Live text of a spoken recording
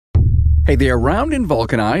Hey, they are round and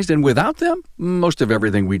vulcanized, and without them, most of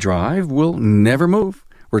everything we drive will never move.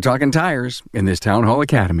 We're talking tires in this Town Hall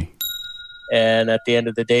Academy. And at the end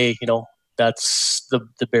of the day, that's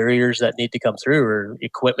the barriers that need to come through are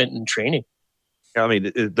equipment and training. I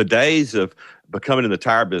mean, the days of becoming in the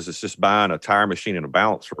tire business, just buying a tire machine and a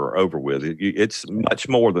balancer are over with. It's much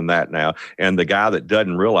more than that now. And the guy that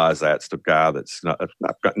doesn't realize that's the guy that's not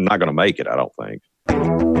going to make it, I don't think.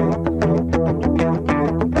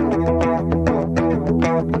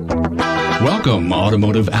 Welcome,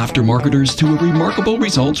 automotive aftermarketers, to a Remarkable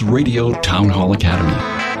Results Radio Town Hall Academy.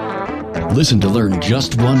 Listen to learn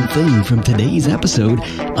just one thing from today's episode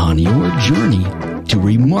on your journey to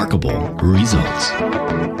remarkable results.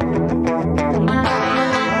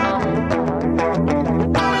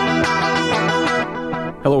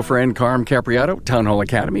 Hello, friend. Carm Capriato, Town Hall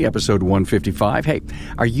Academy, episode 155. Hey,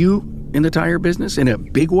 are you in the tire business in a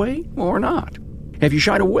big way or not? Have you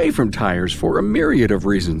shied away from tires for a myriad of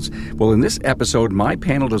reasons? Well, in this episode, my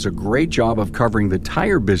panel does a great job of covering the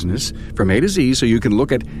tire business from A to Z so you can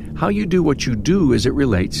look at how you do what you do as it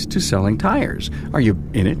relates to selling tires. Are you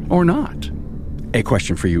in it or not? A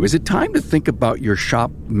question for you. Is it time to think about your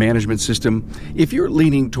shop management system? If you're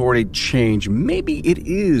leaning toward a change, maybe it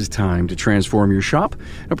is time to transform your shop.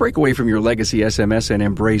 Now break away from your legacy SMS and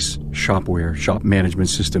embrace Shopware, shop management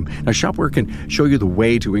system. Now Shopware can show you the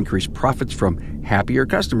way to increase profits from happier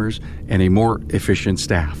customers and a more efficient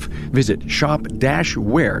staff. Visit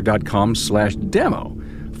shop-ware.com/demo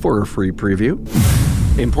for a free preview.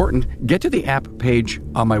 Important, get to the app page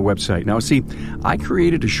on my website. Now, see, I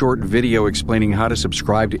created a short video explaining how to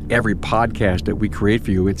subscribe to every podcast that we create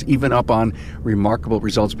for you. It's even up on Remarkable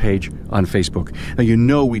Results page on Facebook. Now, you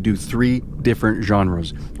know we do 3 different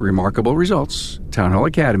genres: Remarkable Results, Town Hall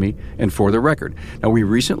Academy, and For the Record. Now, we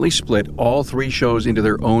recently split all 3 shows into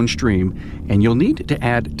their own stream, and you'll need to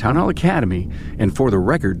add Town Hall Academy and For the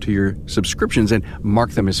Record to your subscriptions and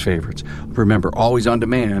mark them as favorites. Remember, always on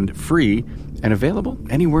demand, free, and available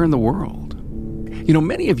anywhere in the world. You know,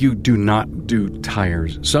 many of you do not do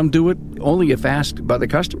tires. Some do it only if asked by the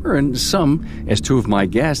customer, and some, as 2 of my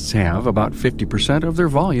guests have, about 50% of their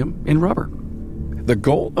volume in rubber. The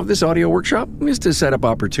goal of this audio workshop is to set up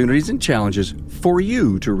opportunities and challenges for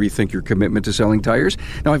you to rethink your commitment to selling tires.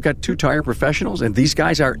 Now, I've got 2 tire professionals, and these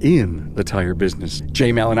guys are in the tire business.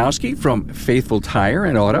 Jae Malinowskihas from Faithfull Tire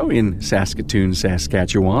and Auto in Saskatoon,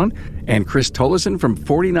 Saskatchewan, and Chris Tollison from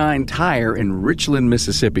 49 Tire in Richland,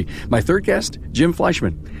 Mississippi. My third guest, Jim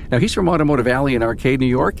Fleischman. Now, he's from Automotive Alley in Arcade, New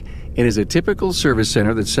York. It is a typical service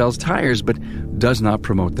center that sells tires but does not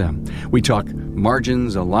promote them. We talk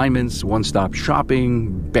margins, alignments, one-stop shopping,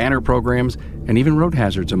 banner programs, and even road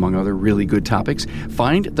hazards, among other really good topics.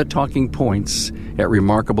 Find the talking points at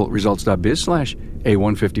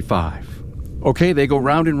remarkableresults.biz/A155. Okay, they go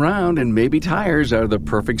round and round, and maybe tires are the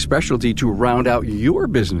perfect specialty to round out your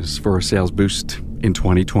business for a sales boost in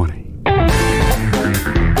 2020.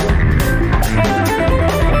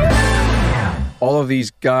 All of these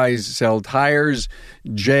guys sell tires.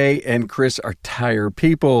 Jay and Chris are tire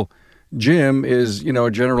people. Jim is, a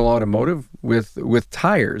general automotive with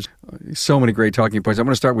tires. So many great talking points. I'm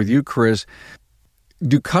going to start with you, Chris.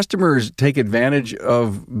 Do customers take advantage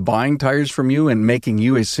of buying tires from you and making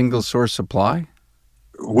you a single source supply?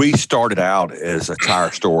 We started out as a tire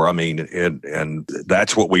store. I mean, and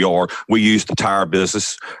that's what we are. We use the tire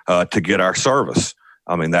business to get our service.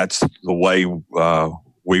 I mean, that's the way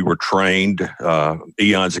we were trained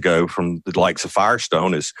eons ago from the likes of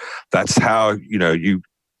Firestone. That's how you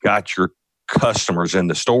got your customers in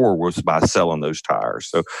the store, was by selling those tires.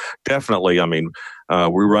 So definitely, I mean,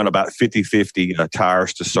 we run about 50-50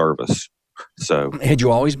 tires to service. So had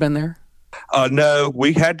you always been there? No,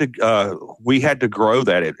 we had to grow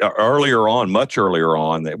that much earlier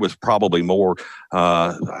on. It was probably more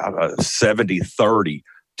 70-30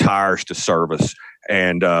 tires to service.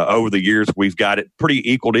 And over the years, we've got it pretty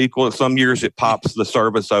equal to equal. Some years it pops the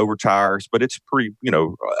service over tires, but it's pretty,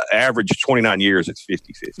 average 29 years, it's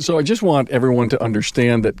 50-50. So I just want everyone to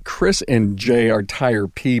understand that Chris and Jay are tire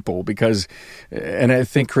people because, and I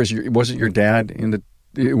think, Chris, wasn't your dad in the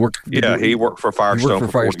work? Yeah, he worked for Firestone for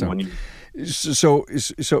 41 years. So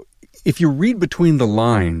if you read between the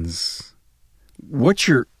lines, what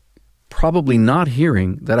you're probably not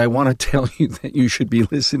hearing that I want to tell you that you should be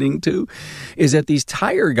listening to is that these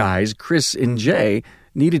tire guys, Chris and Jay,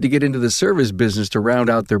 needed to get into the service business to round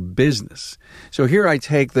out their business. So here I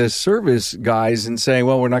take the service guys and say,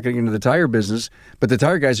 well, we're not getting into the tire business, but the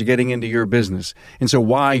tire guys are getting into your business. And so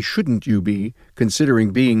why shouldn't you be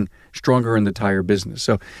considering being stronger in the tire business?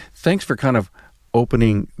 So thanks for kind of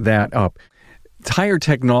opening that up. Tire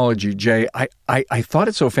technology, Jay, I thought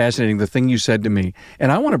it so fascinating, the thing you said to me,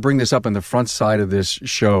 and I want to bring this up on the front side of this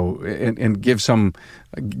show and give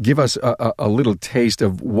us a little taste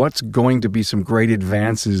of what's going to be some great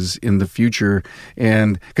advances in the future,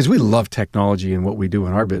 and because we love technology and what we do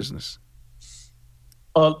in our business.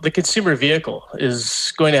 Well, the consumer vehicle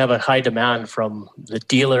is going to have a high demand from the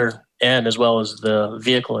dealer and as well as the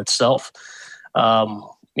vehicle itself.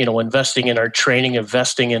 Investing in our training,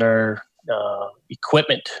 investing in our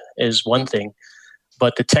equipment is one thing,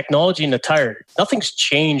 but the technology in the tire, nothing's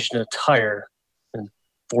changed in a tire in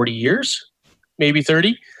 40 years, maybe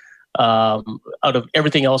 30, out of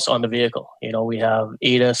everything else on the vehicle. We have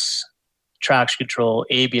ADAS, traction control,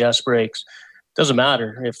 ABS brakes. Doesn't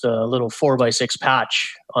matter if the little 4x6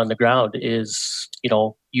 patch on the ground is,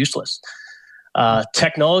 useless.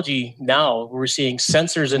 Technology now, we're seeing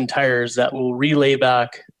sensors in tires that will relay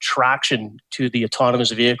back traction to the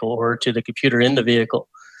autonomous vehicle or to the computer in the vehicle.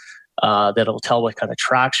 That'll tell what kind of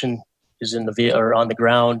traction is in the vehicle or on the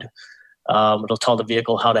ground. It'll tell the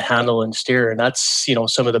vehicle how to handle and steer, and that's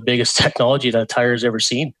some of the biggest technology that a tire's ever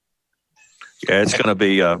seen. Yeah, it's going to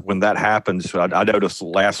be when that happens. I noticed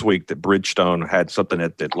last week that Bridgestone had something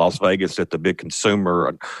at Las Vegas at the big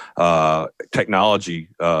consumer technology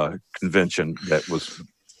convention that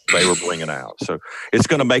they were bringing out. So it's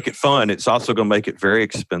going to make it fun. It's also going to make it very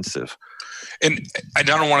expensive. And I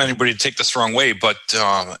don't want anybody to take this the wrong way, but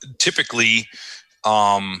typically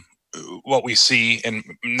what we see, and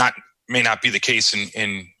may not be the case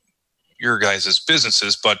in your guys'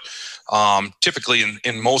 businesses, but typically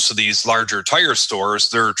in most of these larger tire stores,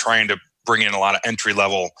 they're trying to bring in a lot of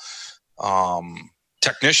entry-level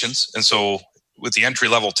technicians. And so with the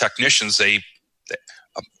entry-level technicians, a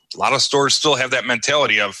lot of stores still have that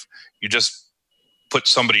mentality of you just put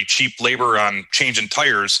somebody cheap labor on changing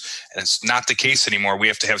tires, and it's not the case anymore. We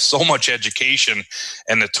have to have so much education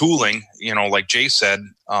and the tooling, like Jay said,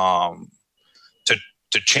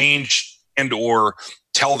 to change and or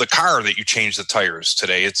tell the car that you change the tires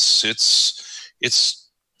today. It's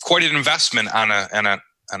quite an investment on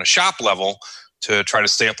a shop level to try to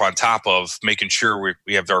stay up on top of making sure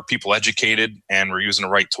we have our people educated and we're using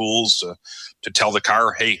the right tools to tell the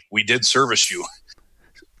car, hey, we did service you.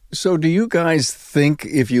 So do you guys think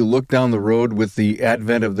if you look down the road with the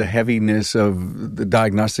advent of the heaviness of the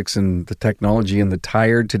diagnostics and the technology and the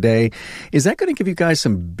tire today, is that going to give you guys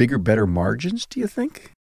some bigger, better margins, do you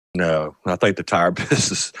think? No, I think the tire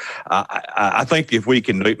business, I think if we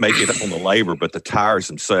can make it on the labor, but the tires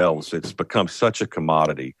themselves, it's become such a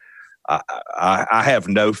commodity. I have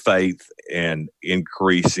no faith in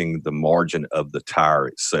increasing the margin of the tire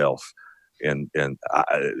itself. And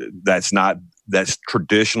that's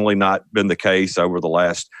traditionally not been the case over the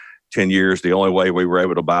last 10 years. The only way we were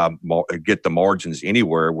able to get the margins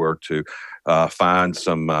anywhere were to find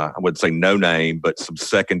some, I wouldn't say no name, but some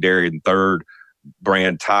secondary and third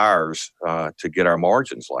brand tires to get our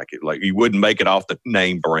margins like you wouldn't make it off the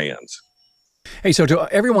name brands. Hey, so to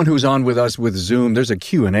everyone who's on with us with Zoom, there's a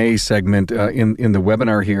Q&A segment in the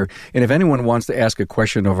webinar here, and if anyone wants to ask a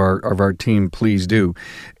question of our team, please do.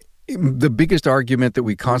 The biggest argument that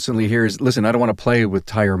we constantly hear is, listen, I don't want to play with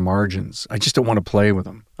tire margins. I just don't want to play with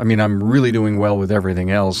them. I mean, I'm really doing well with everything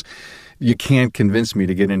else. You can't convince me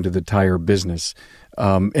to get into the tire business.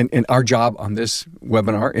 And our job on this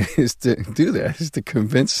webinar is to do that, is to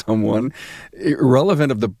convince someone,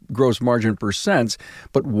 irrelevant of the gross margin percents,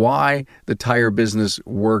 but why the tire business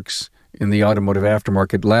works in the automotive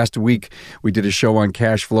aftermarket. Last week, we did a show on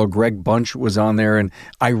cash flow. Greg Bunch was on there, and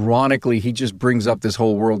ironically, he just brings up this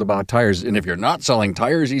whole world about tires. And if you're not selling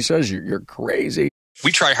tires, he says, you're crazy.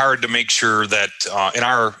 We try hard to make sure that in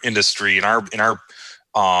our industry, in our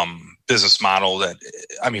business model, that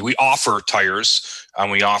we offer tires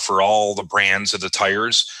and we offer all the brands of the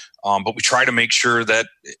tires, but we try to make sure that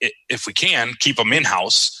if we can, keep them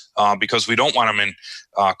in-house. Because we don't want them in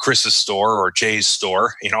Chris's store or Jay's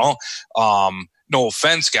store, no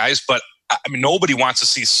offense, guys, but nobody wants to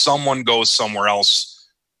see someone go somewhere else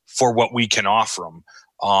for what we can offer them.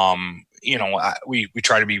 We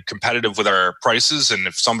try to be competitive with our prices. And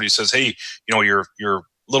if somebody says, hey, you're a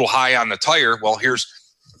little high on the tire, well,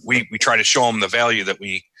 we try to show them the value that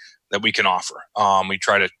we can offer. We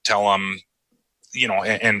try to tell them,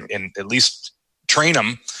 and at least train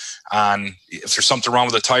them on if there's something wrong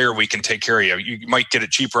with the tire, we can take care of you. You might get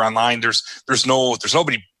it cheaper online. There's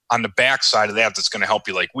nobody on the back side of that's going to help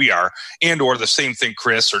you like we are. And or the same thing,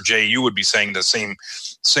 Chris or Jay, you would be saying the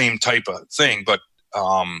same type of thing. But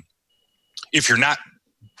if you're not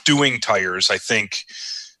doing tires, I think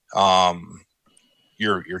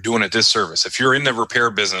you're doing a disservice. If you're in the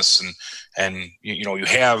repair business and you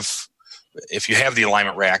have if you have the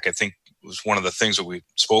alignment rack, I think was one of the things that we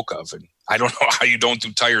spoke of. And I don't know how you don't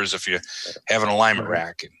do tires if you have an alignment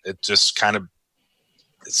rack. It just kind of,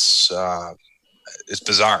 it's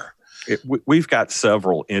bizarre. We've got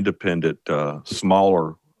several independent,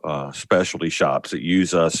 smaller specialty shops that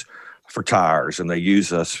use us for tires, and they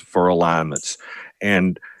use us for alignments.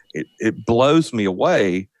 And it blows me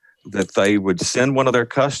away that they would send one of their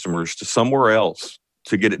customers to somewhere else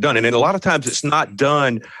to get it done. And then a lot of times it's not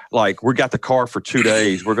done like, we got the car for 2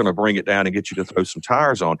 days, we're going to bring it down and get you to throw some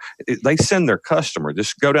tires on. They send their customer,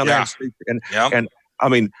 just go down there and speak. And I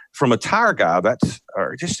mean, from a tire guy,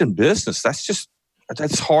 or just in business,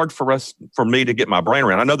 that's hard for me to get my brain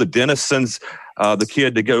around. I know the dentist sends the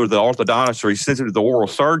kid to go to the orthodontist, or he sends it to the oral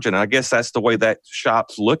surgeon. I guess that's the way that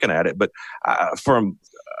shop's looking at it. But from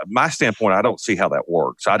my standpoint, I don't see how that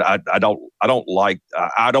works. I don't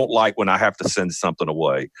like when I have to send something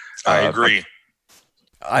away. I agree.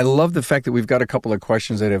 I love the fact that we've got a couple of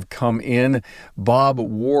questions that have come in. Bob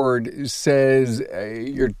Ward says,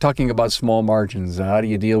 you're talking about small margins. How do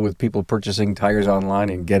you deal with people purchasing tires online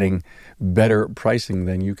and getting better pricing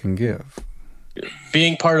than you can give?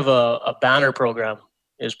 Being part of a banner program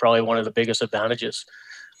is probably one of the biggest advantages.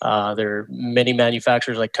 There are many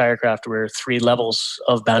manufacturers like Tirecraft where 3 levels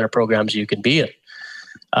of banner programs you can be in,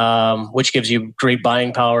 which gives you great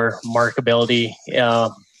buying power, markability,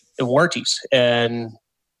 and warranties. And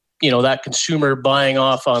that consumer buying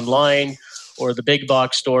off online or the big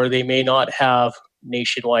box store, they may not have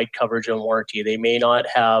nationwide coverage on warranty. They may not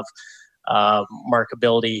have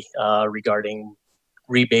markability regarding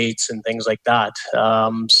rebates and things like that.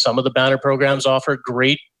 Some of the banner programs offer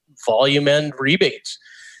great volume and rebates,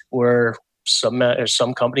 where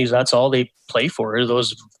some companies, that's all they play for, are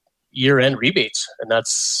those year-end rebates, and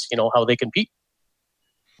that's how they compete.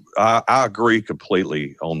 I agree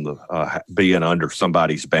completely on the being under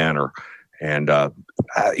somebody's banner, and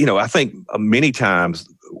I think many times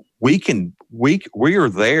we are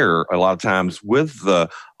there a lot of times with the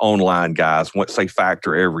online guys once they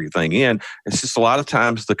factor everything in. It's just a lot of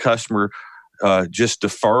times the customer just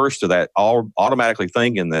defers to that, all automatically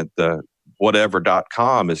thinking that the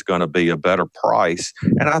whatever.com is going to be a better price.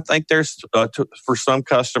 And I think there's for some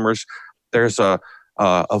customers there's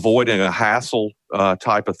avoiding a hassle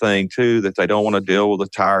type of thing too, that they don't want to deal with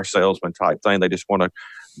a tire salesman type thing. They just want to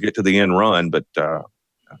get to the end run. But I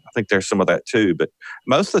think there's some of that too. But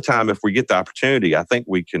most of the time, if we get the opportunity, I think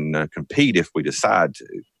we can compete if we decide to.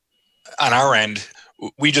 On our end,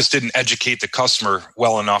 we just didn't educate the customer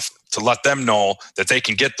well enough to let them know that they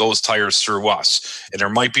can get those tires through us. And there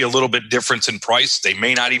might be a little bit difference in price. They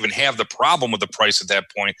may not even have the problem with the price at that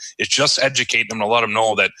point. It's just educating them to let them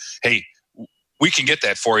know that, hey, we can get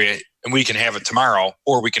that for you and we can have it tomorrow,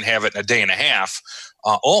 or we can have it in a day and a half.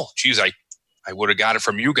 I would have got it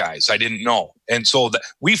from you guys. I didn't know. And so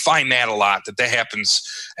we find that a lot, that happens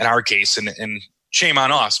in our case, and shame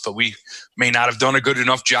on us, but we may not have done a good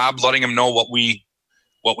enough job letting them know what we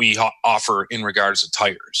offer in regards to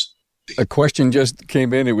tires. A question just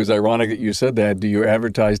came in. It was ironic that you said that. Do you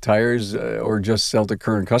advertise tires or just sell to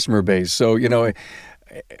current customer base? So,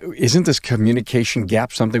 isn't this communication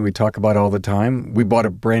gap something we talk about all the time? We bought a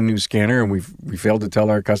brand new scanner and we failed to tell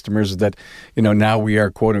our customers that, now we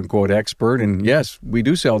are quote unquote expert. And yes, we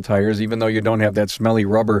do sell tires, even though you don't have that smelly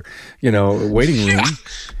rubber, waiting room.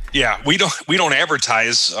 Yeah, we don't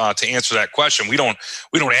advertise to answer that question. We don't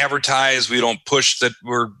advertise. We don't push that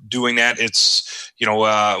we're doing that. It's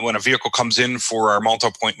when a vehicle comes in for our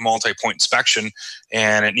multi-point inspection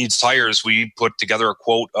and it needs tires, we put together a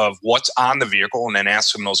quote of what's on the vehicle and then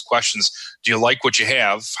ask them those questions. Do you like what you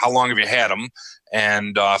have? How long have you had them?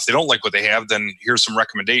 And if they don't like what they have, then here's some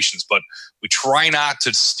recommendations. But we try not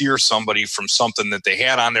to steer somebody from something that they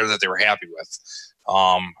had on there that they were happy with.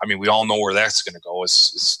 We all know where that's going to go.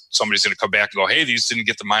 Is somebody's going to come back and go, hey, these didn't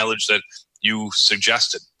get the mileage that you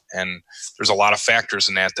suggested. And there's a lot of factors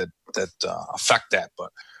in that affect that.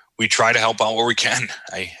 But we try to help out where we can.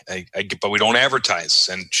 But we don't advertise,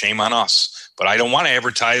 and shame on us. But I don't want to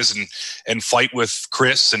advertise and fight with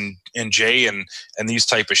Chris and Jay and these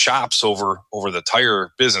type of shops over the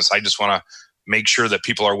tire business. I just want to make sure that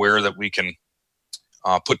people are aware that we can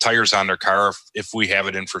put tires on their car if we have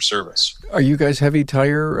it in for service. Are you guys heavy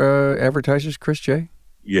tire advertisers, Chris, Jay?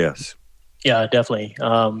 Yes. Yeah, definitely.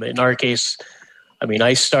 In our case,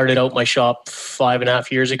 I started out my shop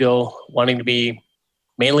 5.5 years ago wanting to be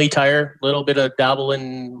mainly tire, a little bit of dabble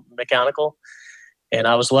in mechanical. And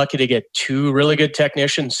I was lucky to get 2 really good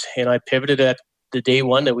technicians, and I pivoted at the day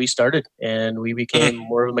one that we started, and we became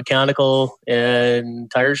more of a mechanical and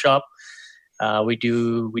tire shop. We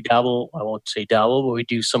dabble, I won't say dabble, but we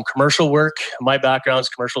do some commercial work. My background is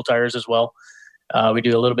commercial tires as well. We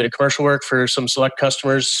do a little bit of commercial work for some select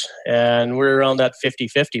customers, and we're around that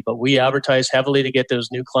 50-50, but we advertise heavily to get those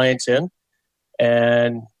new clients in.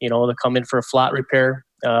 And, they come in for a flat repair.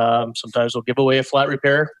 Sometimes we'll give away a flat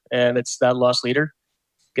repair, and it's that loss leader.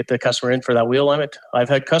 Get the customer in for that wheel limit. I've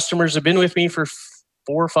had customers have been with me for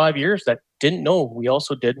 4 or 5 years that didn't know we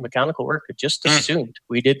also did mechanical work. It just assumed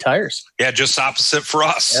we did tires. Yeah, just opposite for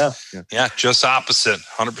us. Yeah, just opposite,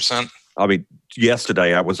 100%. I mean,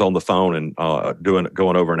 yesterday I was on the phone and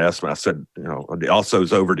going over an estimate. I said, it also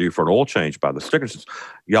is overdue for an oil change by the stickers.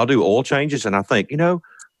 Y'all do oil changes? And I think,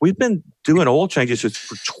 we've been doing oil changes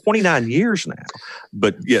for 29 years now.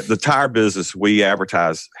 But yeah, the tire business, we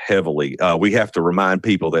advertise heavily. We have to remind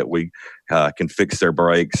people that we can fix their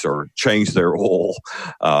brakes or change their oil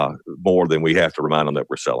more than we have to remind them that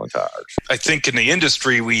we're selling tires. I think in the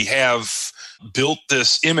industry, we have built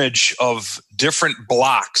this image of different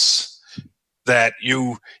blocks that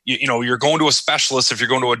you're going to a specialist. If you're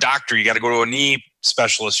going to a doctor, you got to go to a knee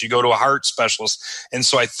specialist. You go to a heart specialist. And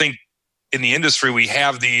so I think in the industry, we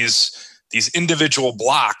have these individual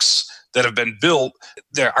blocks that have been built.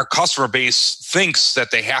 Our customer base thinks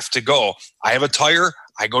that they have to go. I have a tire,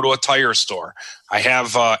 I go to a tire store. I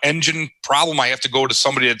have an engine problem, I have to go to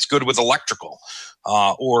somebody that's good with electrical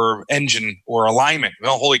or engine or alignment.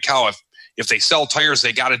 Well, holy cow, if they sell tires,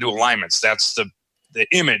 they got to do alignments. That's the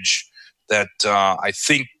image that I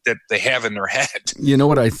think that they have in their head. You know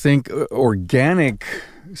what I think? Organic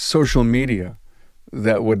social media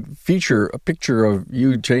that would feature a picture of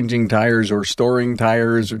you changing tires or storing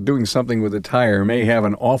tires or doing something with a tire may have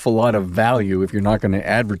an awful lot of value if you're not going to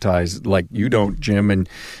advertise like you don't, Jim, and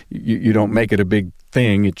you don't make it a big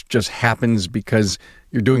thing. It just happens because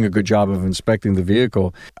you're doing a good job of inspecting the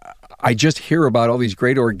vehicle. I just hear about all these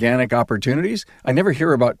great organic opportunities. I never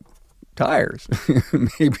hear about tires.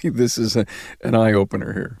 Maybe this is an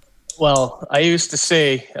eye-opener here. Well, I used to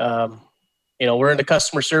say, we're in the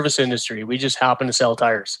customer service industry. We just happen to sell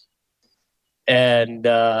tires. And,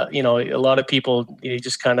 a lot of people, you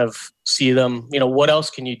just kind of see them, what else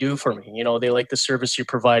can you do for me? They like the service you're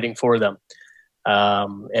providing for them.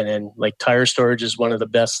 And then like tire storage is one of the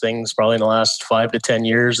best things probably in the last 5 to 10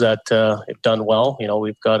 years that have done well.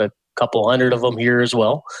 We've got a couple hundred of them here as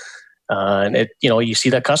well. And you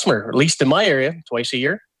see that customer, at least in my area, twice a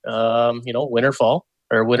year, winter, fall,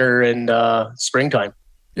 or winter and springtime.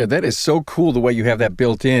 Yeah, that is so cool the way you have that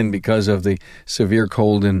built in because of the severe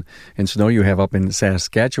cold and snow you have up in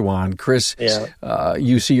Saskatchewan. Chris,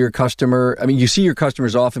 you see your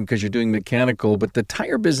customers often because you're doing mechanical, but the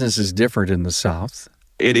tire business is different in the South.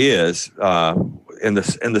 It is. In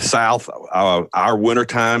the South, our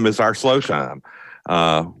wintertime is our slow time.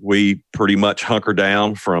 We pretty much hunker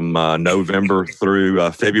down from November through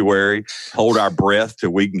February, hold our breath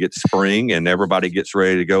till we can get spring and everybody gets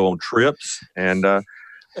ready to go on trips. And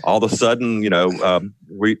all of a sudden,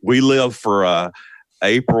 we live for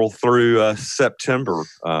April through September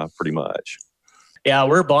pretty much. Yeah,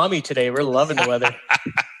 we're balmy today. We're loving the weather.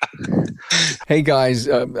 Hey, guys,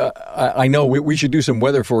 I know we should do some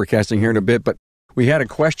weather forecasting here in a bit, but we had a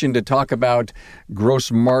question to talk about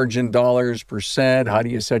gross margin dollars %. How do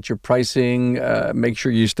you set your pricing? Make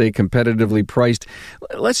sure you stay competitively priced.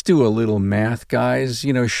 Let's do a little math, guys.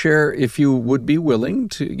 Share if you would be willing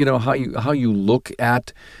to, how you look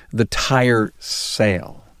at the tire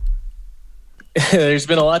sale. There's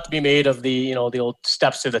been a lot to be made of the old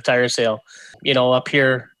steps to the tire sale. Up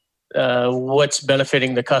here, what's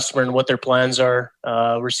benefiting the customer and what their plans are.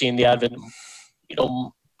 We're seeing the advent,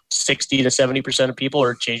 60 to 70% of people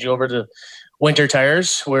are changing over to winter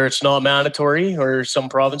tires where it's not mandatory, or some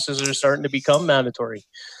provinces are starting to become mandatory.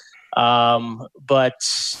 But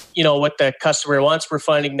what the customer wants, we're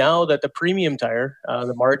finding now that the premium tire,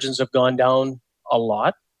 the margins have gone down a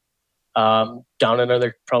lot, down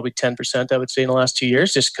another probably 10%, I would say, in the last 2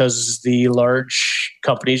 years, just because the large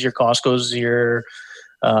companies, your Costco's, your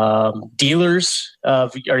dealers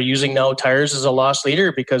are using now tires as a loss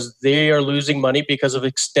leader because they are losing money because of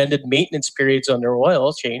extended maintenance periods on their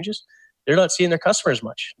oil changes. They're not seeing their customers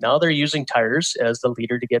much. Now they're using tires as the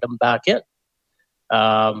leader to get them back in.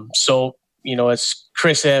 So, as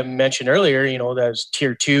Chris mentioned earlier, there's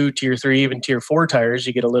tier 2, tier 3, even tier 4 tires.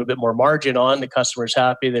 You get a little bit more margin on. The customer's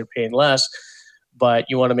happy. They're paying less. But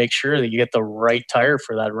you want to make sure that you get the right tire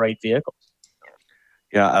for that right vehicle.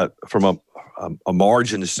 Yeah, from a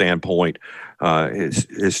margin standpoint,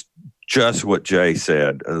 it's just what Jay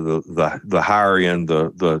said. The higher end,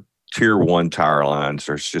 the tier 1 tire lines,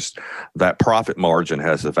 there's just that profit margin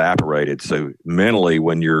has evaporated. So mentally,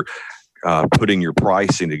 when you're putting your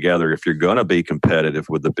pricing together. If you're going to be competitive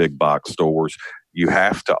with the big box stores, you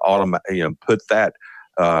have to put that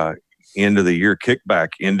end of the year kickback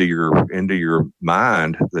into your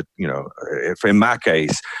mind that, if in my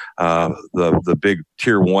case, the big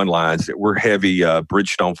tier 1 lines that we're heavy,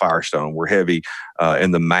 Bridgestone, Firestone, we're heavy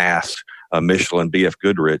in the mass, Michelin, BF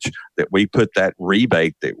Goodrich, that we put that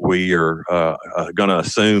rebate that we are going to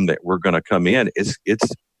assume that we're going to come in. It's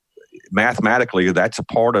mathematically, that's a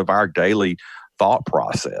part of our daily thought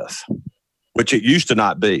process, which it used to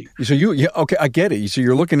not be. So okay, I get it. So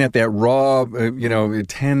you're looking at that raw,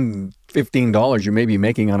 $10, $15 you may be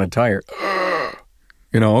making on a tire.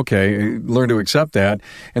 Okay, learn to accept that.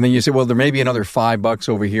 And then you say, well, there may be another $5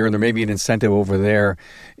 over here and there may be an incentive over there.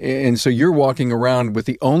 And so you're walking around with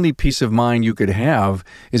the only peace of mind you could have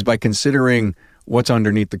is by considering what's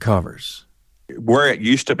underneath the covers. Where it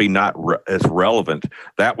used to be not as relevant,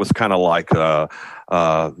 that was kind of like the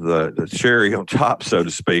cherry on top, so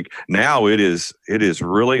to speak. Now it is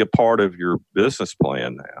really a part of your business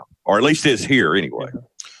plan now, or at least it's here anyway.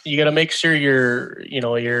 You got to make sure your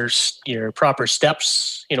proper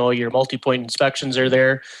steps, your multi-point inspections are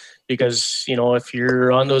there, because if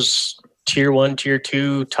you're on those tier 1, tier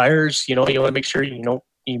 2 tires, you want to make sure you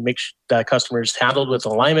make sure that customer is handled with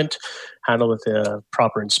alignment, handled with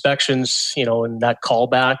proper inspections, and that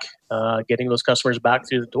callback, getting those customers back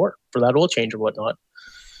through the door for that oil change or whatnot.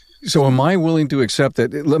 So am I willing to accept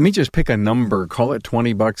that? Let me just pick a number, call it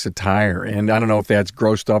 $20 a tire. And I don't know if that's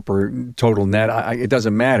grossed up or total net. It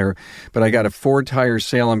doesn't matter. But I got a 4-tire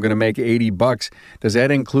sale. I'm going to make $80. Does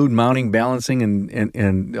that include mounting, balancing,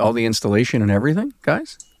 and all the installation and everything,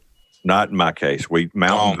 guys? Not in my case.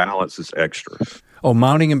 Mount and balance is extra. Oh,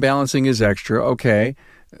 mounting and balancing is extra. Okay.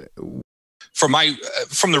 From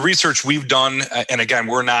the research we've done, and again,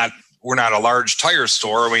 we're not a large tire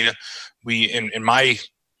store. I mean, we in my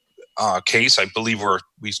case, I believe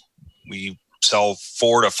we sell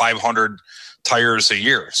 400 to 500 tires a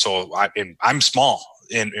year. So I'm small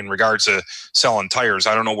in regards to selling tires.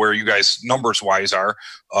 I don't know where you guys numbers wise are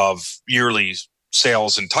of yearly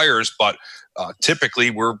sales in tires, but typically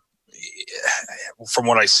we're, from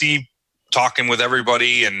what I see, talking with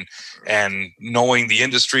everybody and knowing the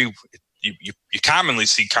industry, you commonly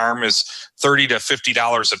see Carm is $30 to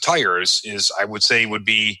 $50 a tire is I would say would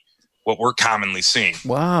be what we're commonly seeing.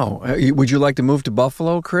 Wow. Would you like to move to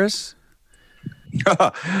Buffalo, Chris?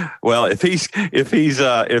 Well, if he's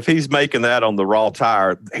making that on the raw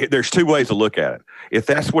tire, there's two ways to look at it. If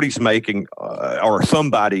that's what he's making, or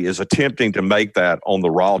somebody is attempting to make that on the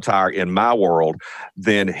raw tire in my world,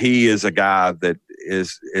 then he is a guy that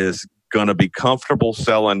is going to be comfortable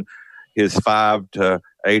selling his 500 to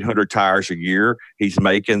 800 tires a year. He's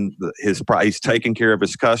making he's taking care of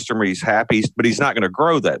his customer. He's happy, but he's not going to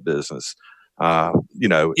grow that business. Yeah,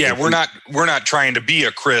 we're not trying to be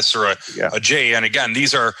a Chris or a Jay. And again,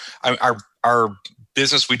 these are our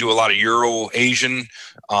business. We do a lot of Euro Asian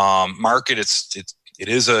market. It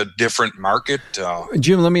is a different market.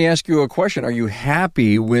 Jim, let me ask you a question. Are you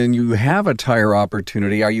happy when you have a tire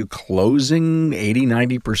opportunity? Are you closing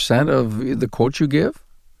 80-90% of the quotes you give?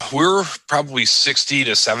 We're probably 60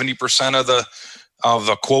 to 70% of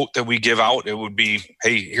the quote that we give out. It would be,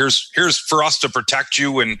 hey, here's for us to protect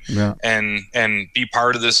you and be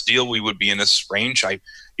part of this deal. We would be in this range.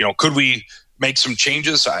 Could we make some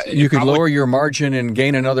changes? You could lower your margin and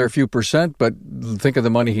gain another few percent, but think of the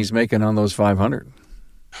money he's making on those 500.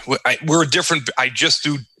 We're different. I just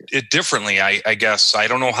do it differently. I guess I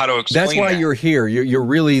don't know how to explain. That's why you're here. You're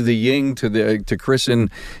really the yin to Chris and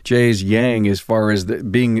Jay's yang as far as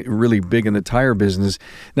being really big in the tire business.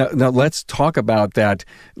 Now let's talk about that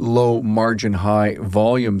low margin, high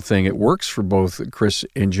volume thing. It works for both Chris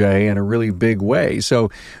and Jay in a really big way. So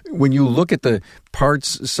when you look at the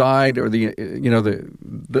parts side, or not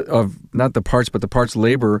the parts, but the parts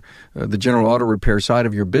labor, the general auto repair side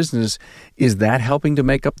of your business, is that helping to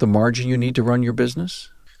make up the margin you need to run your business?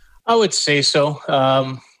 I would say so.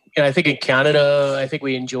 I think in Canada,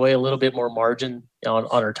 we enjoy a little bit more margin on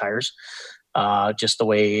our tires. Just the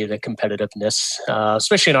way the competitiveness,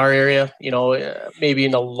 especially in our area, maybe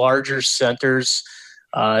in the larger centers,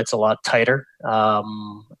 it's a lot tighter.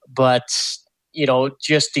 But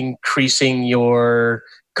just increasing your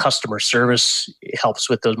customer service helps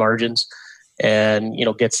with those margins and,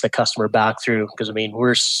 gets the customer back through. Because,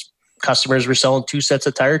 we're selling 2 sets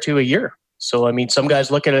of tire to a year. So, some guys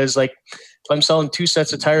look at it as like, if I'm selling 2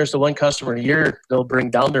 sets of tires to one customer a year, they'll bring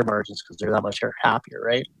down their margins because they're that much happier,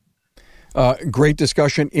 right? Great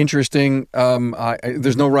discussion. Interesting.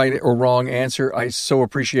 There's no right or wrong answer. I so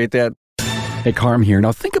appreciate that. Hey, Carm here.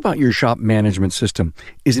 Now think about your shop management system.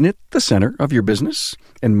 Isn't it the center of your business?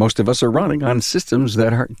 And most of us are running on systems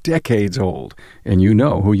that are decades old, and you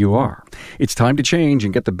know who you are. It's time to change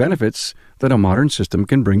and get the benefits that a modern system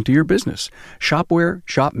can bring to your business. Shopware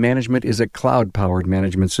Shop Management is a cloud-powered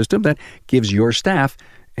management system that gives your staff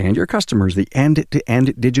and your customers the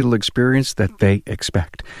end-to-end digital experience that they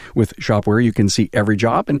expect. With Shopware, you can see every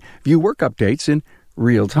job and view work updates in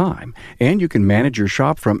real time. And you can manage your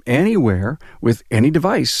shop from anywhere with any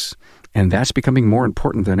device. And that's becoming more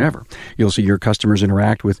important than ever. You'll see your customers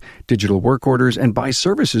interact with digital work orders and buy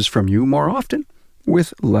services from you more often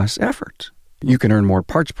with less effort. You can earn more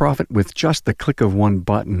parts profit with just the click of one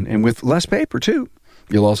button and with less paper, too.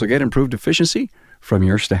 You'll also get improved efficiency from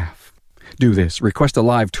your staff. Do this. Request a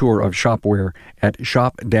live tour of Shopware at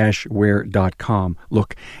shop-ware.com.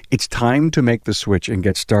 Look, it's time to make the switch and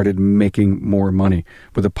get started making more money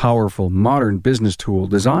with a powerful, modern business tool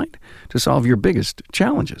designed to solve your biggest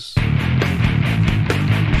challenges.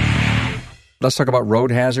 Let's talk about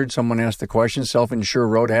road hazard. Someone asked the question, self-insure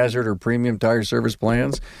road hazard or premium tire service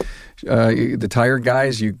plans. The tire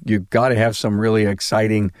guys, you've got to have some really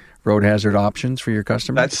exciting road hazard options for your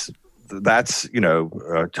customers. That's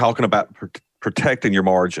talking about protecting your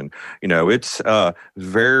margin. It's our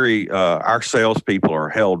salespeople are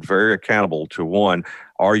held very accountable to one,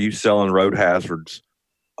 are you selling road hazards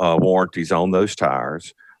warranties on those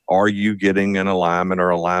tires? Are you getting an alignment or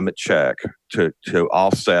alignment check to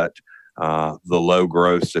offset the low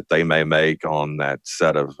gross that they may make on that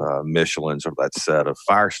set of Michelins or that set of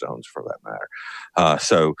Firestones for that matter?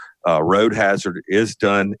 So road hazard is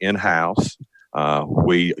done in-house.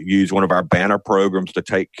 We use one of our banner programs to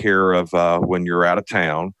take care of when you're out of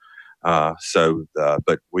town.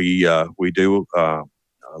 But we do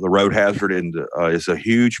the road hazard is a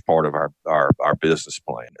huge part of our business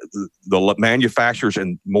plan. The manufacturers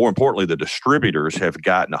and more importantly the distributors have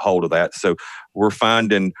gotten a hold of that. So we're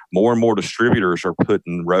finding more and more distributors are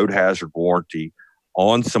putting road hazard warranty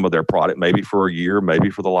on some of their product, maybe for a year, maybe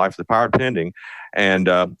for the life of the power, depending, and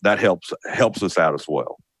that helps us out as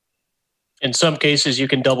well. In some cases, you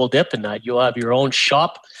can double dip in that. You'll have your own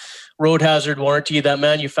shop road hazard warranty. That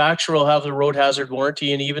manufacturer will have the road hazard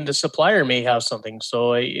warranty, and even the supplier may have something.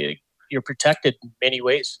 So you're protected in many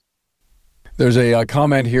ways. There's a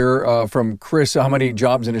comment here from Chris. How many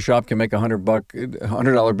jobs in a shop can make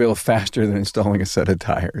 $100 bill faster than installing a set of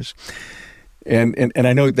tires? And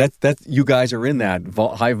I know that you guys are in that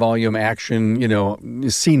high volume action,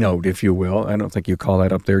 C note, if you will. I don't think you call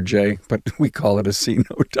that up there, Jay, but we call it a C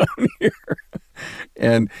note down here.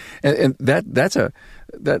 and that's a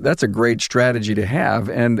great strategy to have.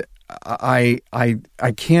 And I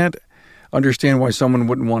can't understand why someone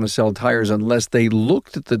wouldn't want to sell tires unless they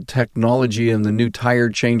looked at the technology and the new tire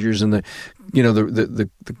changers and the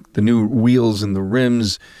new wheels and the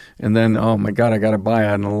rims, and then, oh my God, I got to buy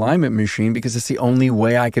an alignment machine because it's the only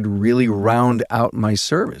way I could really round out my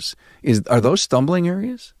service. Are those stumbling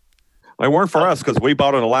areas? They weren't for us because we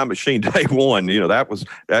bought an alignment machine day one. That was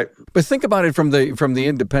that. But think about it from the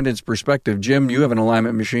independent's perspective. Jim, you have an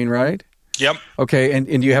alignment machine, right? Yep. Okay, and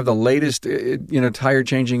do you have the latest tire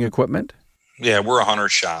changing equipment? Yeah, we're a hunter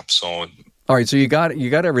shop, so. All right, so you got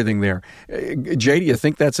everything there. Jay, do you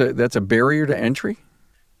think that's a barrier to entry?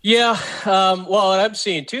 Yeah, what I'm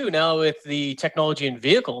seeing too now with the technology in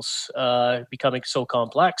vehicles becoming so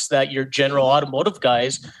complex that your general automotive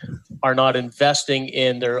guys are not investing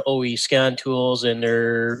in their OE scan tools and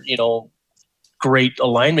their great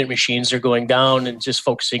alignment machines. They're going down and just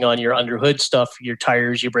focusing on your underhood stuff, your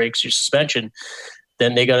tires, your brakes, your suspension.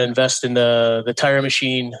 Then they got to invest in the tire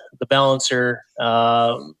machine, the balancer.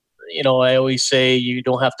 I always say you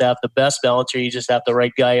don't have to have the best balancer. You just have the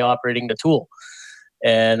right guy operating the tool.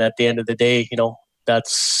 And at the end of the day,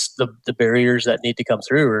 that's the barriers that need to come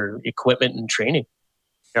through, or equipment and training.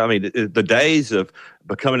 I mean, the days of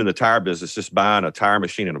becoming in the tire business, just buying a tire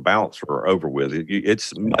machine and a balancer are over with.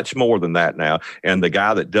 It's much more than that now. And the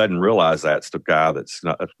guy that doesn't realize that's the guy that's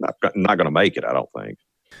not going to make it, I don't think.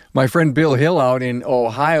 My friend Bill Hill out in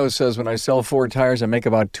Ohio says when I sell Ford tires, I make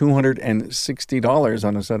about $260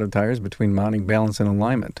 on a set of tires between mounting, balance, and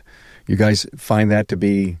alignment. You guys find that to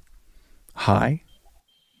be high?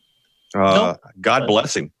 No. God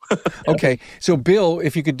bless him. Okay, so Bill,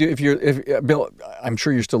 Bill, I'm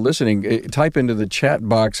sure you're still listening. Type into the chat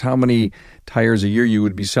box how many tires a year you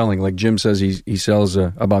would be selling. Like Jim says, he sells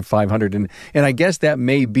about 500, and I guess that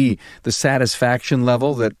may be the satisfaction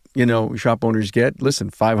level that shop owners get. Listen,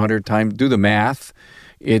 500 times, do the math.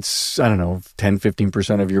 It's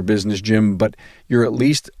 10-15% of your business, Jim, but you're at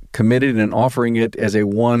least committed and offering it as a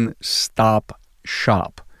one-stop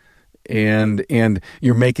shop. and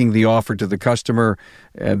you're making the offer to the customer.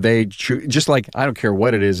 They just like, I don't care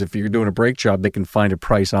what it is. If you're doing a brake job, they can find a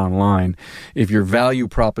price online. If your value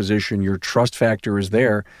proposition, your trust factor is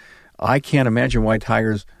there, I can't imagine why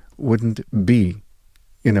tires wouldn't be,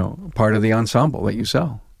 part of the ensemble that you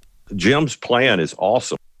sell. Jim's plan is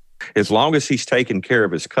awesome. As long as he's taking care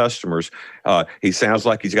of his customers, he sounds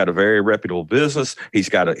like he's got a very reputable business. He's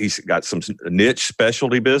got some niche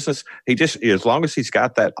specialty business. As long as he's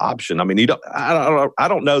got that option. I mean, I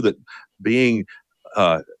don't know that being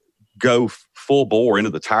go full bore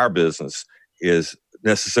into the tire business is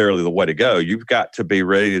necessarily the way to go. You've got to be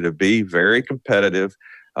ready to be very competitive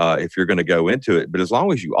if you're going to go into it. But as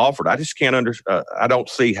long as you offer it, I just can't I don't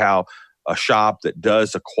see how a shop that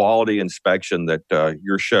does a quality inspection that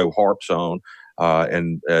your show harps on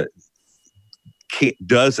and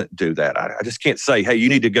doesn't do that. I just can't say, hey, you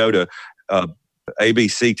need to go to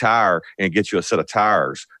ABC Tire and get you a set of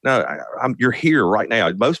tires. No, you're here right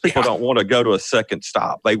now. Most people don't want to go to a second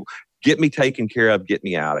stop. They get me taken care of, get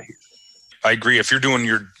me out of here. I agree. If you're doing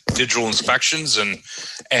your digital inspections and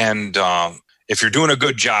if you're doing a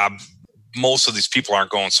good job, most of these people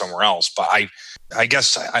aren't going somewhere else. But I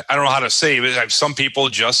guess I don't know how to say it. Some people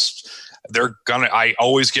I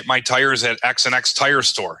always get my tires at X and X tire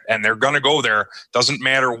store, and they're going to go there. Doesn't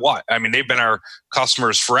matter what. I mean, they've been our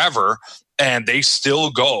customers forever, and they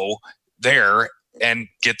still go there and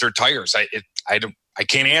get their tires. I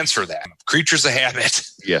can't answer that. Creatures of habit.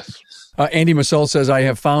 Yes. Andy Masol says, I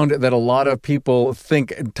have found that a lot of people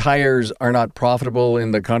think tires are not profitable.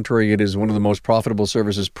 In the country, it is one of the most profitable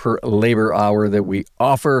services per labor hour that we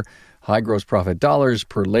offer. High gross profit dollars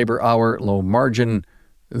per labor hour, low margin.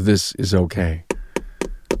 This is okay.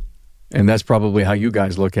 And that's probably how you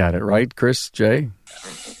guys look at it, right, Chris, Jay?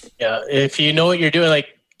 Yeah, if you know what you're doing, like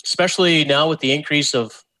especially now with the increase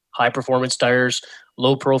of high performance tires,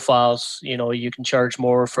 low profiles, you can charge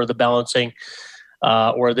more for the balancing.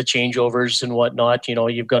 Or the changeovers and whatnot.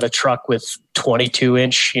 You've got a truck with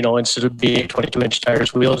 22-inch, instead of being 22-inch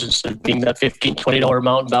tires, wheels, instead of being that $15, $20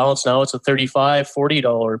 mountain balance, now it's a $35,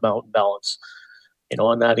 $40 mountain balance.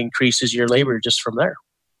 And that increases your labor just from there.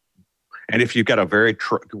 And if you've got a very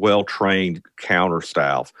well-trained counter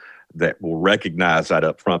staff that will recognize that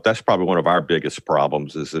up front, that's probably one of our biggest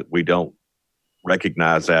problems is that we don't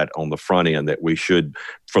recognize that on the front end, that we should,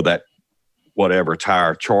 for that whatever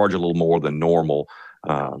tire, charge a little more than normal.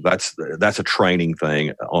 That's a training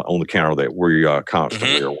thing on the counter that we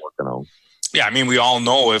constantly are working on. Yeah, I mean, we all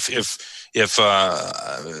know if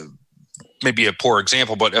maybe a poor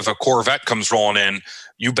example, but if a Corvette comes rolling in,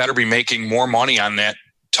 you better be making more money on that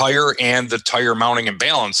tire and the tire mounting and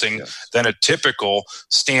balancing than a typical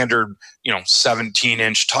standard,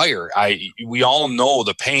 17-inch tire. We all know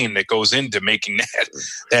the pain that goes into making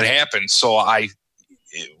that happen. So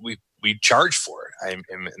we charge for it,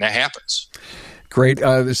 and that happens. Great.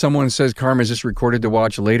 Someone says, Carm, is this recorded to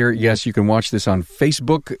watch later? Yes, you can watch this on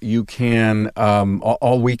Facebook. You can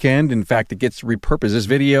all weekend. In fact, it gets repurposed. This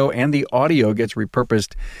video and the audio gets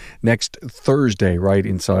repurposed next Thursday, right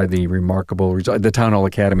inside the the Town Hall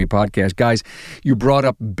Academy podcast. Guys, you brought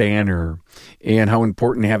up banner and how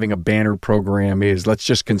important having a banner program is. Let's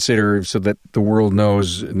just consider, so that the world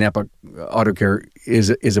knows, Napa Auto Care is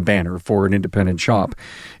a banner for an independent shop.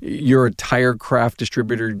 You're a Tirecraft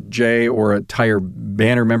distributor, Jay, or a tire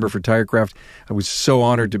banner member for Tirecraft. I was so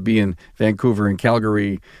honored to be in Vancouver and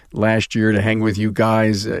Calgary last year to hang with you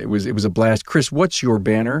guys. It was a blast. Chris, what's your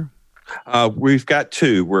banner? We've got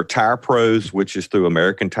two. We're Tire Pros, which is through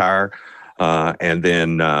American Tire. And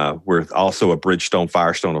then we're also a Bridgestone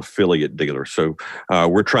Firestone affiliate dealer. So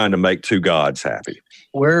we're trying to make two gods happy.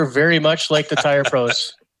 We're very much like the Tire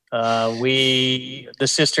Pros. The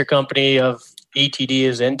sister company of ETD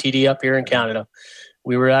is NTD up here in Canada.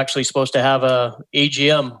 We were actually supposed to have a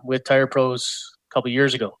AGM with Tire Pros a couple of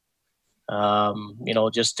years ago.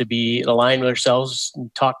 Just to be aligned with ourselves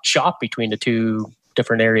and talk shop between the two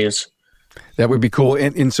different areas. That would be cool.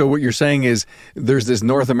 And so what you're saying is there's this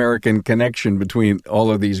North American connection between all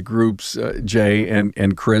of these groups, Jay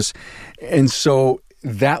and Chris. And so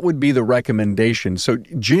that would be the recommendation. So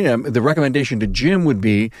Jim, the recommendation to Jim would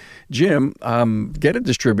be, Jim, get a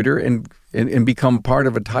distributor and become part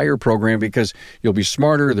of a tire program, because you'll be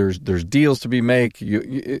smarter. There's deals to be made.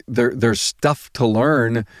 There's stuff to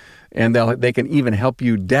learn, and they can even help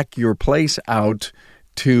you deck your place out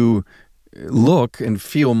to look and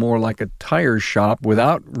feel more like a tire shop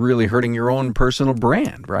without really hurting your own personal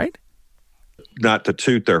brand, right? Not to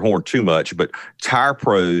toot their horn too much, but Tire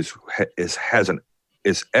Pros has an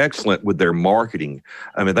is excellent with their marketing.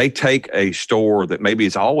 I mean, they take a store that maybe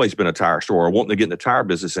has always been a tire store or wanting to get in the tire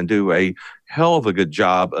business and do a hell of a good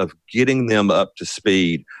job of getting them up to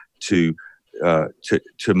speed to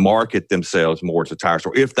market themselves more as a tire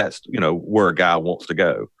store, if that's, where a guy wants to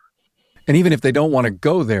go. And even if they don't want to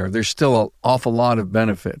go there, there's still an awful lot of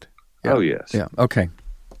benefit. Yeah. Oh, yes. Yeah. Okay.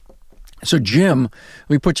 So, Jim,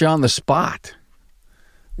 we put you on the spot.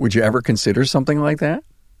 Would you ever consider something like that?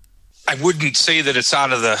 I wouldn't say that it's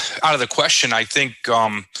out of the question. I think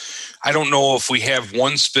I don't know if we have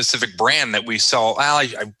one specific brand that we sell.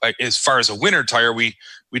 As far as a winter tire, we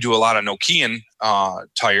do a lot of Nokian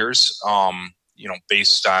tires,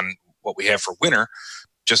 based on what we have for winter.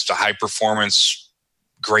 Just a high performance,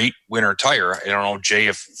 great winter tire. I don't know,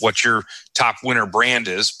 Jay, what your top winter brand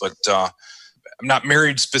is, but I'm not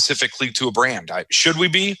married specifically to a brand. Should we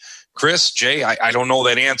be? Chris, Jay, I don't know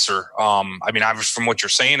that answer. From what you're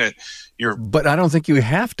saying, But I don't think you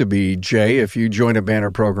have to be, Jay, if you join a banner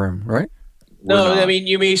program, right? No, I mean,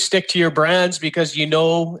 you may stick to your brands because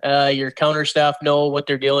your counter staff know what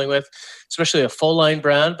they're dealing with, especially a full line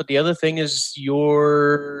brand. But the other thing is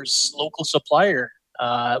your local supplier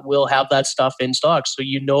will have that stuff in stock. So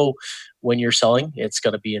when you're selling, it's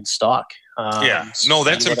going to be in stock. That's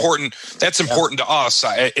important. That's important to us.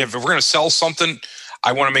 If we're going to sell something,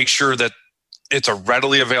 I want to make sure that it's a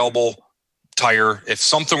readily available tire. If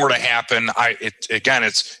something were to happen,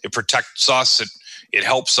 it protects us. It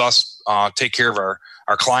helps us take care of our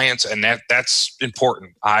clients, and that's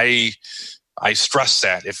important. I stress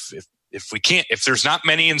that if we can't, if there's not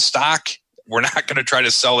many in stock, we're not going to try to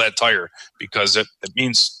sell that tire because it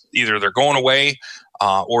means either they're going away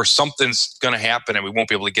or something's going to happen and we won't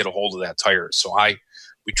be able to get a hold of that tire. So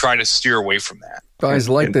we try to steer away from that. Guys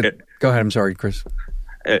like that. Go ahead. I'm sorry, Chris.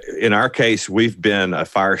 In our case, we've been a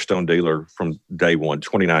Firestone dealer from day one,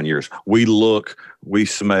 29 years. We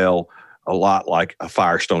smell a lot like a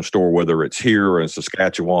Firestone store, whether it's here in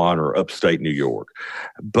Saskatchewan or upstate New York.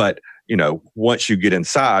 But, once you get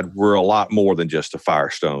inside, we're a lot more than just a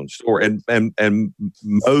Firestone store. And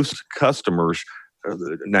most customers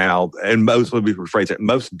now, and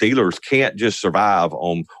most dealers can't just survive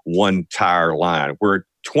on one tire line. Where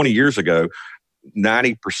 20 years ago,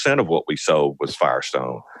 90% of what we sold was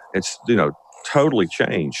Firestone. It's totally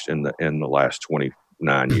changed in the last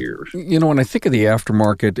 29 years. When I think of the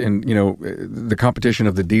aftermarket and the competition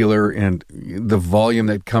of the dealer and the volume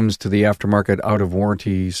that comes to the aftermarket out of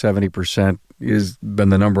warranty, 70% has been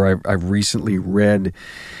the number I've recently read.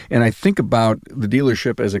 And I think about the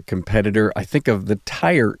dealership as a competitor. I think of the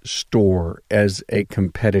tire store as a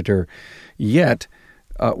competitor. Yet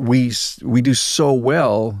we do so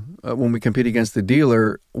well when we compete against the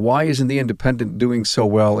dealer. Why isn't the independent doing so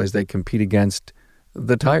well as they compete against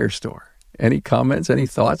the tire store? Any comments, any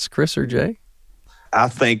thoughts, Chris or Jay? I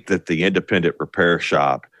think that the independent repair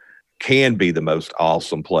shop can be the most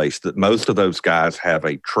awesome place, that most of those guys have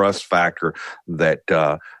a trust factor that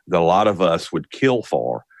a lot of us would kill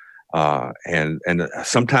for. And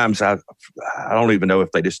sometimes I don't even know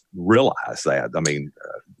if they just realize that. I mean,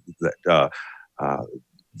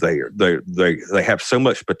 they have so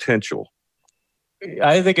much potential.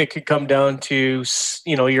 I think it could come down to,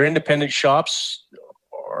 your independent shops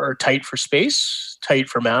are tight for space, tight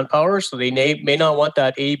for manpower. So they may not want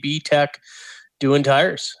that A/B tech doing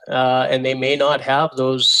tires. And they may not have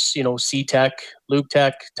those, C tech, lube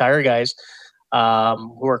tech tire guys who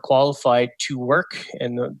are qualified to work.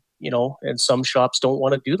 And some shops don't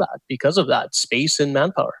want to do that because of that space and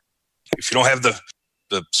manpower. If you don't have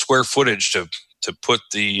the square footage to put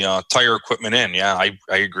the tire equipment in. Yeah,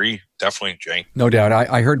 I agree. Definitely, Jay. No doubt.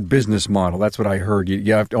 I heard business model. That's what I heard.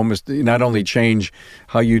 You have to almost not only change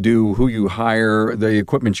how you do, who you hire, the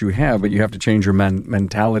equipment you have, but you have to change your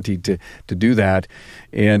mentality to do that.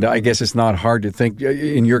 And I guess it's not hard to think.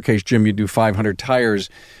 In your case, Jim, you do 500 tires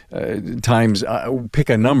times, pick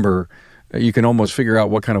a number. You can almost figure out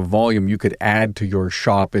what kind of volume you could add to your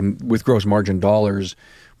shop. And with gross margin dollars,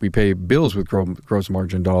 we pay bills with gross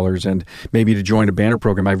margin dollars, and maybe to join a banner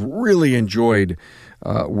program. I've really enjoyed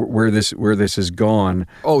where this has gone.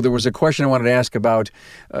 Oh, there was a question I wanted to ask about,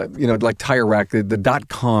 like Tire Rack, the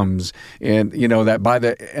 .coms, and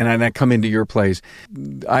and I come into your place.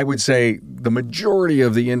 I would say the majority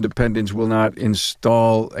of the independents will not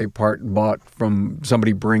install a part bought from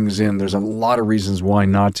somebody brings in. There's a lot of reasons why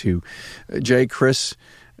not to. Jay, Chris,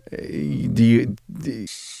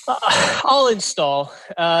 I'll install.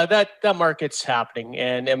 That market's happening,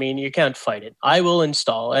 and I mean, you can't fight it. I will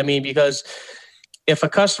install. I mean, because if a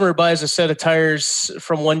customer buys a set of tires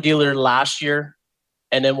from one dealer last year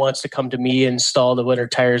and then wants to come to me and install the winter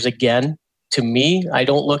tires again, to me, I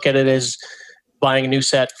don't look at it as buying a new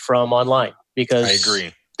set from online because I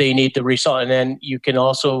agree. they need the resell. And then you can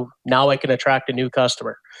also, now I can attract a new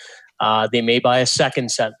customer. They may buy a second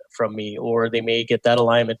set from me, or they may get that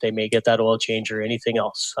alignment, they may get that oil change or anything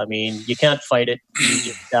else. I mean, you can't fight it. You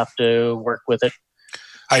just have to work with it.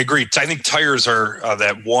 I agree. I think tires are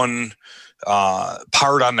that one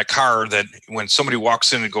part on the car that when somebody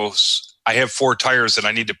walks in and goes, I have 4 tires that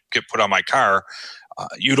I need to get put on my car,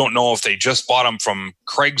 you don't know if they just bought them from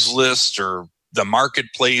Craigslist or the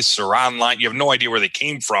marketplace or online. You have no idea where they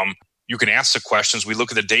came from. You can ask the questions. We look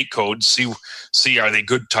at the date code, see are they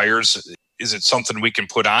good tires? Is it something we can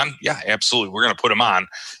put on? Yeah, absolutely. We're going to put them on.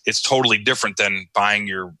 It's totally different than buying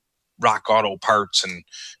your Rock Auto parts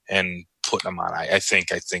and putting them on. I think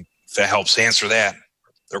that helps answer that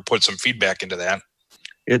or put some feedback into that.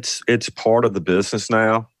 It's part of the business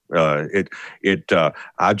now.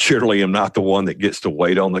 I generally am not the one that gets to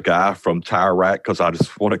wait on the guy from Tire Rack because I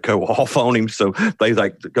just want to go off on him. So they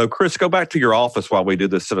go, Chris, go back to your office while we do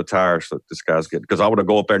this set of tires that this guy's getting. Because I want to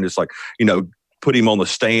go up there and just put him on the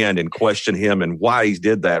stand and question him and why he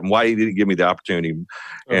did that and why he didn't give me the opportunity.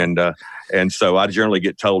 Oh. And so I generally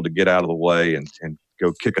get told to get out of the way and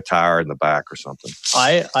go kick a tire in the back or something.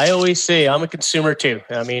 I always say I'm a consumer too.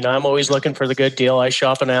 I mean, I'm always looking for the good deal. I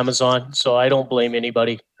shop on Amazon, so I don't blame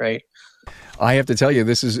anybody, right? I have to tell you,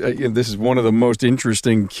 this is one of the most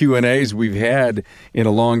interesting Q&As we've had in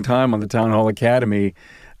a long time on the Town Hall Academy.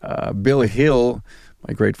 Bill Hill,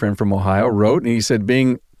 my great friend from Ohio, wrote, and he said,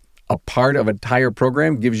 being a part of a tire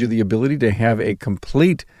program gives you the ability to have a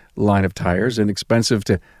complete line of tires, inexpensive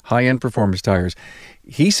to high-end performance tires.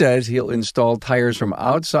 He says he'll install tires from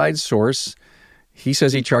outside source. He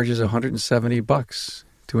says he charges $170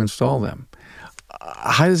 to install them.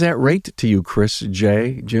 How does that rate to you, Chris,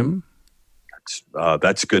 Jay, Jim?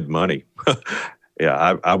 That's good money.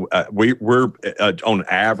 Yeah, we're on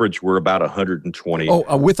average we're about 120.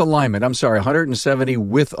 Oh, with alignment. I'm sorry, 170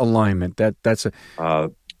 with alignment. That's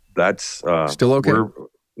still okay.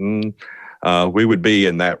 We would be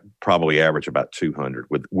in that probably average about 200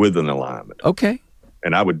 with an alignment. Okay.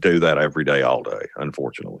 And I would do that every day, all day,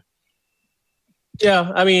 unfortunately.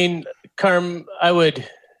 Yeah, I mean, Carm, I would,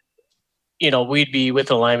 we'd be with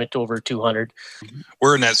alignment over 200.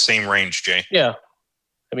 We're in that same range, Jay. Yeah.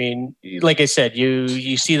 I mean, like I said,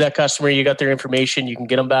 you see that customer, you got their information, you can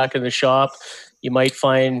get them back in the shop. You might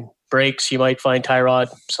find brakes, you might find tie rod,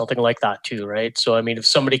 something like that too, right? So, I mean, if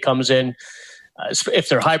somebody comes in, if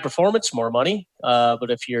they're high performance, more money. But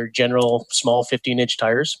if you're general small 15-inch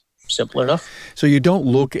tires, simple enough. So you don't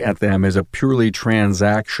look at them as a purely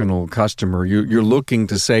transactional customer. You're looking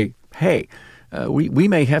to say, hey, we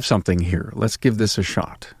may have something here. Let's give this a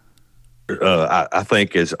shot. I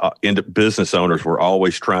think as business owners, we're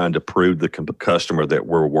always trying to prove the customer that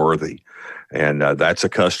we're worthy. And that's a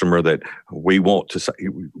customer that we want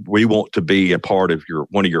to be a part of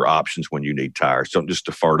one of your options when you need tires. Don't just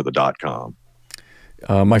defer to the .com.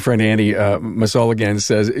 My friend Andy Masol again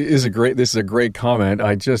says, this is a great comment.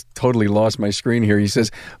 I just totally lost my screen here. He says,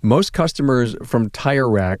 most customers from Tire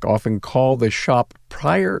Rack often call the shop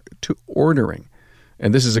prior to ordering.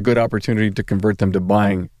 And this is a good opportunity to convert them to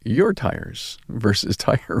buying your tires versus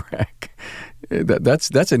Tire Rack.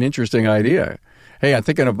 That's an interesting idea. Hey, I'm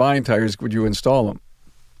thinking of buying tires. Would you install them?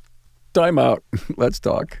 Time out. Let's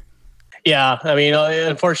talk. Yeah. I mean,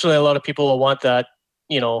 unfortunately, a lot of people will want that,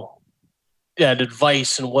 that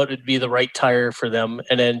advice and what would be the right tire for them,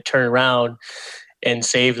 and then turn around and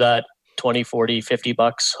save that $20, $40,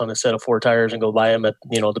 $50 on a set of 4 tires and go buy them at,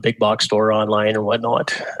 the big box store online or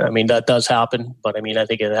whatnot. I mean, that does happen, but I mean, I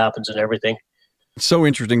think it happens in everything. It's so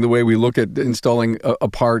interesting the way we look at installing a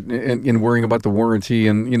part and worrying about the warranty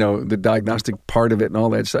and, the diagnostic part of it and all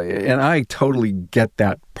that stuff. And I totally get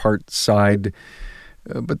that part side.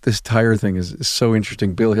 But this tire thing is so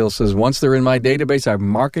interesting. Bill Hill says, once they're in my database, I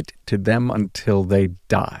market to them until they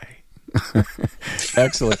die.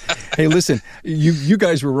 Excellent. Hey, listen, you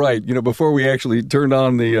guys were right. Before we actually turned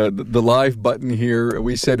on the live button here,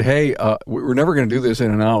 we said, hey, we're never going to do this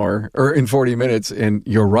in an hour or in 40 minutes. And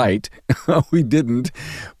you're right. We didn't.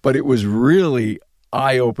 But it was really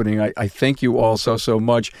eye-opening. I thank you all so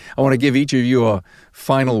much. I want to give each of you a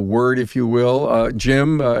final word, if you will.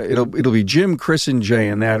 Jim, it'll be Jim, Chris, and Jay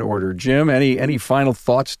in that order. Jim, any final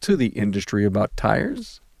thoughts to the industry about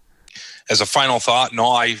tires? As a final thought, no,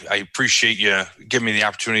 I appreciate you giving me the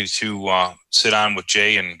opportunity to sit on with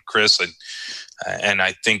Jay and Chris, and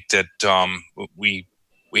I think that we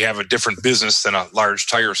have a different business than a large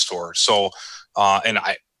tire store. So, and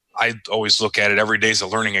I always look at it every day as a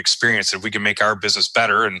learning experience. If we can make our business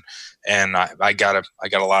better, and I got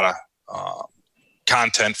a lot of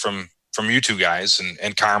content from you two guys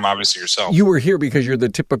and Carm, obviously yourself. You were here because you're the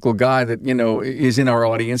typical guy that, is in our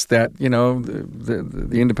audience that, the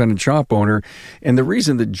independent shop owner. And the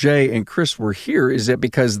reason that Jay and Chris were here is that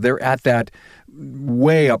because they're at that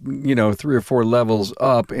way up, 3 or 4 levels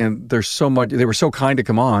up, and there's so much, they were so kind to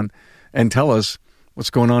come on and tell us what's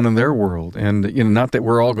going on in their world. And, not that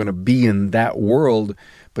we're all going to be in that world,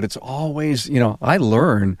 but it's always, I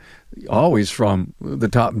learn always from the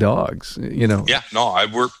top dogs, Yeah,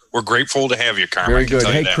 no, we're grateful to have you, Carm. Very good.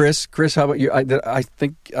 Hey, Chris, how about you? I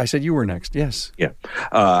think I said you were next. Yes. Yeah.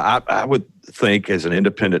 I would think as an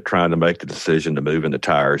independent trying to make the decision to move into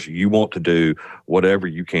tires, you want to do whatever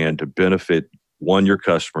you can to benefit, 1, your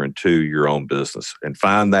customer, and 2, your own business, and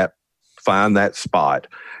find that spot,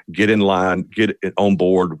 get in line, get on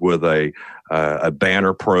board with a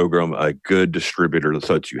banner program, a good distributor,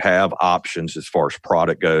 so that you have options as far as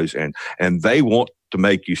product goes, and they want to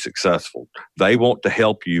make you successful. They want to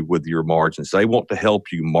help you with your margins. They want to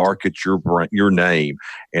help you market your name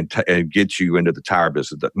and get you into the tire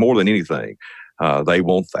business. More than anything, they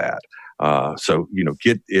want that. So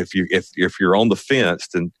if you're on the fence,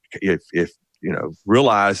 then if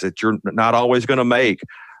realize that you're not always going to make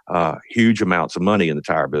huge amounts of money in the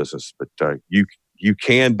tire business, but you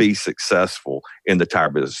can be successful in the tire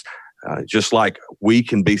business, just like we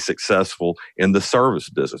can be successful in the service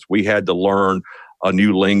business. We had to learn a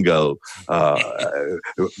new lingo.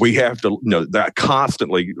 We have to that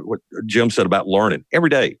constantly. What Jim said about learning every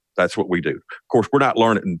day. That's what we do. Of course, we're not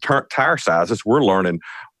learning in tire sizes. We're learning,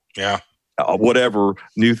 whatever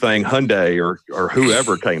new thing Hyundai or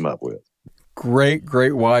whoever came up with.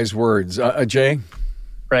 Great wise words, Jay.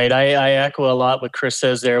 Right. I echo a lot what Chris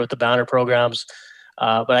says there with the banner programs.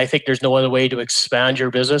 But I think there's no other way to expand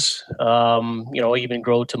your business, even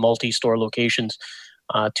grow to multi-store locations,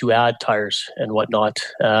 to add tires and whatnot,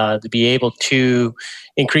 to be able to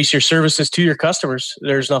increase your services to your customers.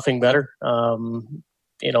 There's nothing better.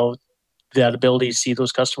 That ability to see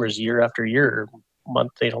those customers year after year,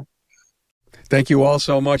 month, Thank you all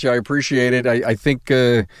so much. I appreciate it. I think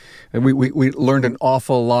we learned an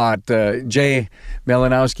awful lot. Jae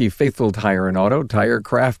Malinowski, Faithfull Tire and Auto,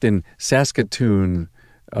 Tirecraft in Saskatoon,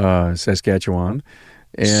 Saskatchewan.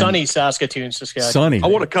 And sunny Saskatoon, Saskatchewan. Sunny. I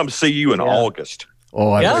want to come see you in August.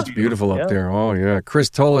 Oh, it's beautiful up there. Oh, yeah. Chris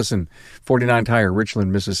Tollison, 49 Tire,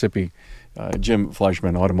 Richland, Mississippi. Jim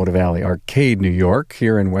Fleischman, Automotive Alley, Arcade, New York,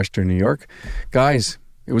 here in Western New York. Guys,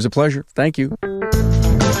 it was a pleasure. Thank you.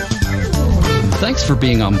 Thanks for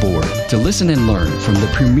being on board to listen and learn from the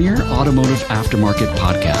premier automotive aftermarket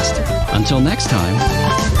podcast. Until next time.